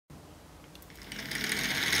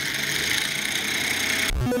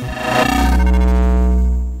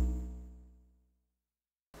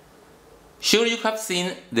Sure, you have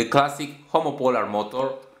seen the classic homopolar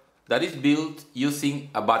motor that is built using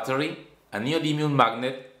a battery, a neodymium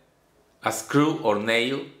magnet, a screw or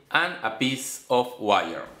nail, and a piece of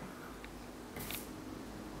wire.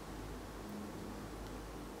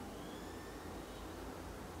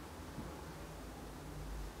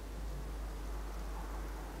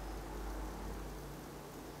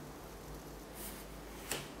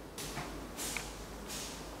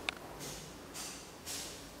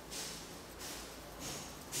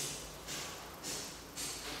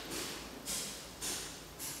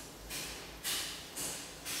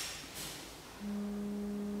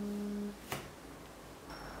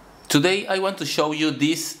 Today I want to show you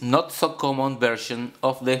this not so common version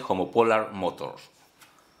of the homopolar motor.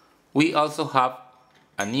 We also have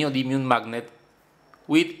a neodymium magnet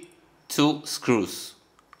with two screws,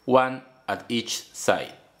 one at each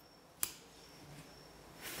side.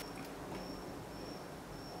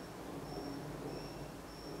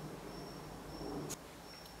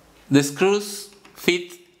 The screws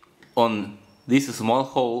fit on this small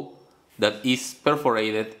hole that is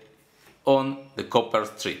perforated on the copper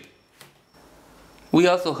strip. We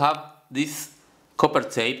also have this copper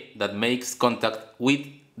tape that makes contact with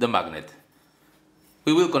the magnet.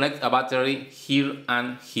 We will connect a battery here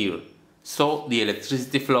and here, so the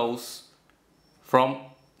electricity flows from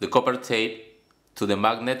the copper tape to the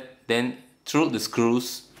magnet, then through the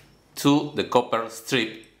screws to the copper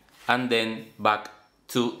strip, and then back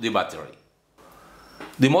to the battery.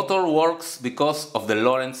 The motor works because of the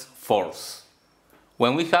Lorentz force.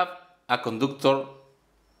 When we have a conductor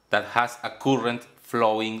that has a current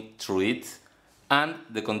flowing through it, and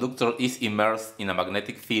the conductor is immersed in a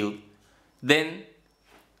magnetic field, then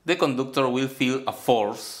the conductor will feel a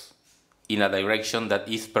force in a direction that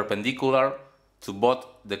is perpendicular to both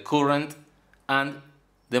the current and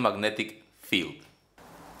the magnetic field.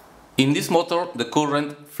 In this motor, the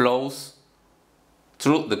current flows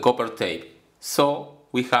through the copper tape, so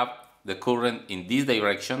we have the current in this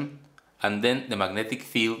direction, and then the magnetic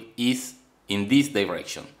field is in this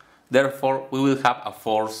direction. Therefore, we will have a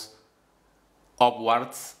force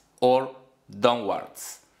upwards or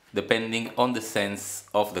downwards, depending on the sense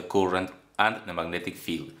of the current and the magnetic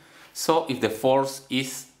field. So if the force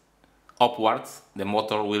is upwards, the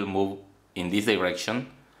motor will move in this direction,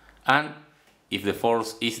 and if the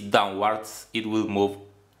force is downwards, it will move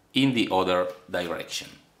in the other direction.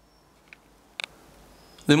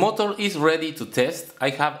 The motor is ready to test.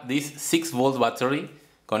 I have this 6-volt battery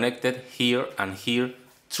connected here and here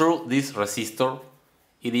through this resistor.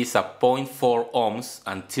 It is a 0.4 ohms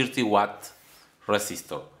and 30 watt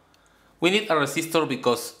resistor. We need a resistor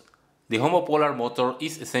because the homopolar motor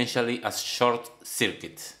is essentially a short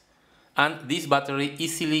circuit, and this battery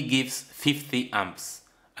easily gives 50 amps,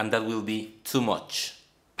 and that will be too much.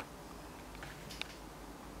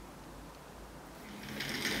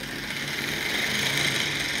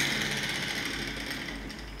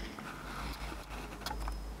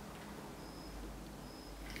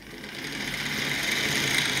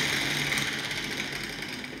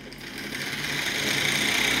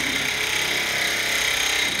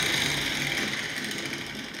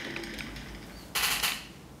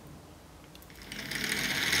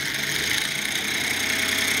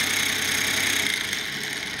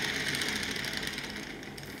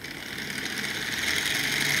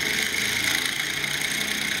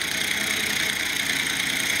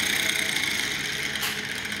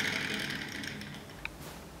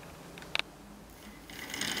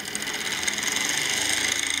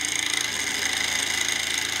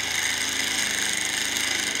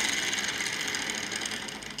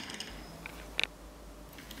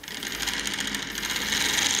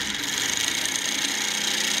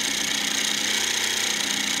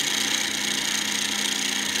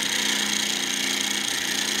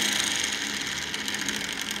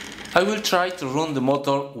 I will try to run the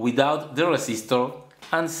motor without the resistor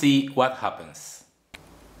and see what happens.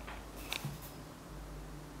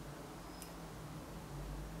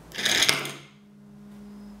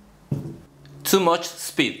 Too much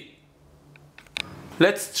speed.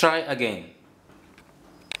 Let's try again.